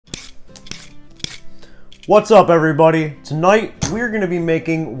What's up, everybody? Tonight we're going to be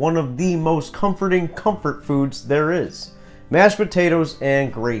making one of the most comforting comfort foods there is. Mashed potatoes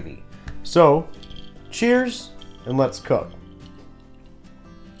and gravy. So, cheers and let's cook.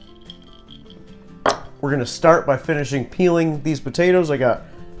 We're going to start by finishing peeling these potatoes. I got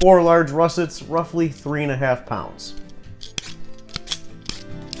 4 large russets, roughly 3.5 pounds.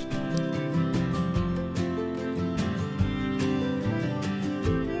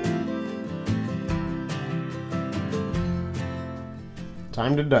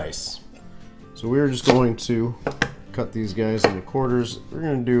 Time to dice. So we're just going to cut these guys into quarters. We're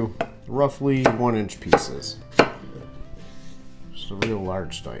going to do roughly 1-inch pieces. Just a real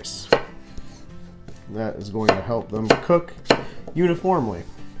large dice. That is going to help them cook uniformly.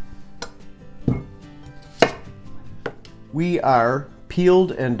 We are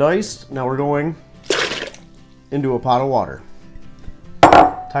peeled and diced. Now we're going into a pot of water.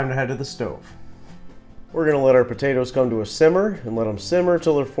 Time to head to the stove. We're going to let our potatoes come to a simmer and let them simmer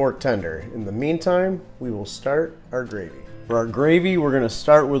till they're fork tender. In the meantime, we will start our gravy. For our gravy, we're going to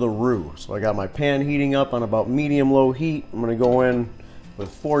start with a roux. So I got my pan heating up on about medium-low heat. I'm going to go in with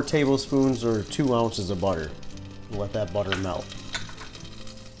 4 tablespoons or 2 ounces of butter and let that butter melt.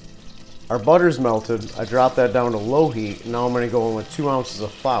 Our butter's melted. I dropped that down to low heat. Now I'm going to go in with 2 ounces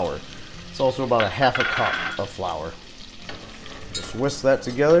of flour. It's also about a half a cup of flour. Just whisk that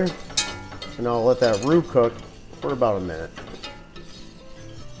together. And I'll let that roux cook for about a minute.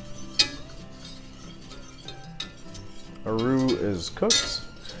 Our roux is cooked.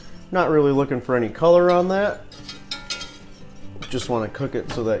 Not really looking for any color on that. Just want to cook it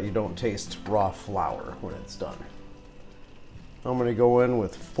so that you don't taste raw flour when it's done. I'm going to go in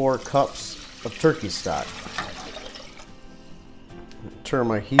with 4 cups of turkey stock. Turn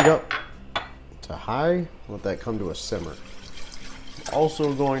my heat up to high. Let that come to a simmer.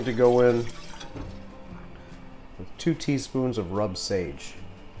 Also going to go in with 2 teaspoons of rubbed sage.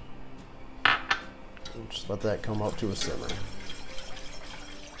 Just let that come up to a simmer.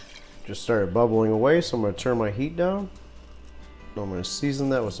 Just started bubbling away, so I'm going to turn my heat down. I'm going to season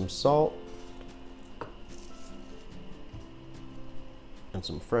that with some salt and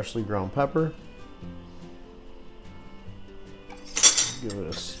some freshly ground pepper. Give it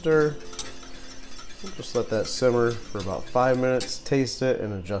a stir. Just let that simmer for about 5 minutes, taste it,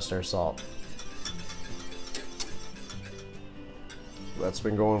 and adjust our salt. That's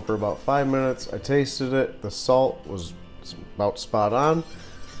been going for about 5 minutes. I tasted it. The salt was about spot on,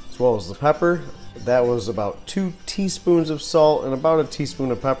 as well as the pepper. That was about 2 teaspoons of salt and about a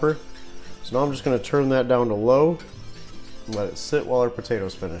teaspoon of pepper. So now I'm just going to turn that down to low and let it sit while our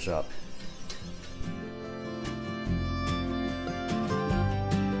potatoes finish up.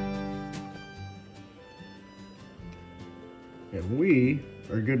 And we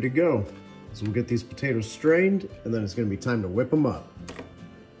are good to go. So we'll get these potatoes strained, and then it's going to be time to whip them up.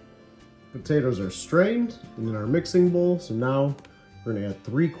 Potatoes are strained in our mixing bowl, so now we're going to add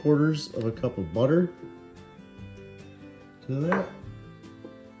 3/4 of a cup of butter to that,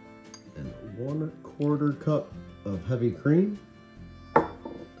 and 1/4 cup of heavy cream.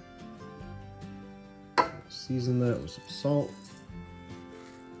 Season that with some salt.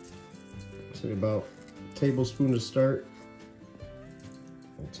 Say about a tablespoon to start.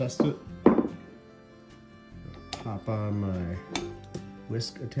 We'll test it. Pop on my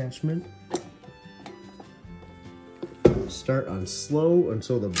whisk attachment. Start on slow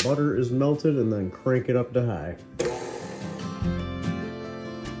until the butter is melted and then crank it up to high.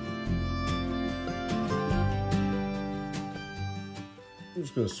 I'm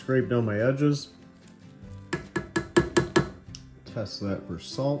just going to scrape down my edges. Test that for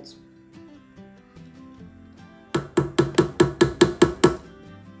salt.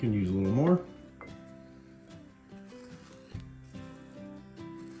 Can use a little more.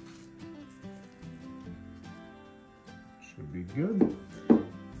 Should be good.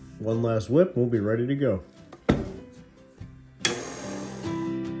 One last whip, we'll be ready to go.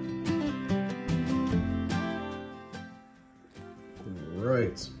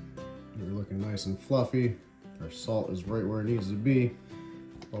 Alright, they're looking nice and fluffy. Our salt is right where it needs to be.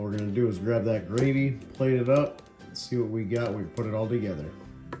 All we're going to do is grab that gravy, plate it up, and see what we got when we put it all together.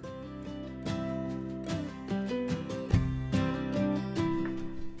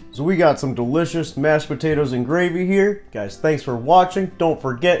 So we got some delicious mashed potatoes and gravy here. Guys, thanks for watching. Don't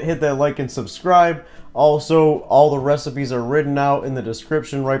forget, hit that like and subscribe. Also, all the recipes are written out in the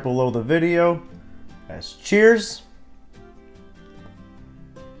description right below the video. Guys, cheers.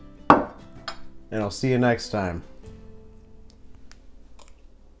 And I'll see you next time.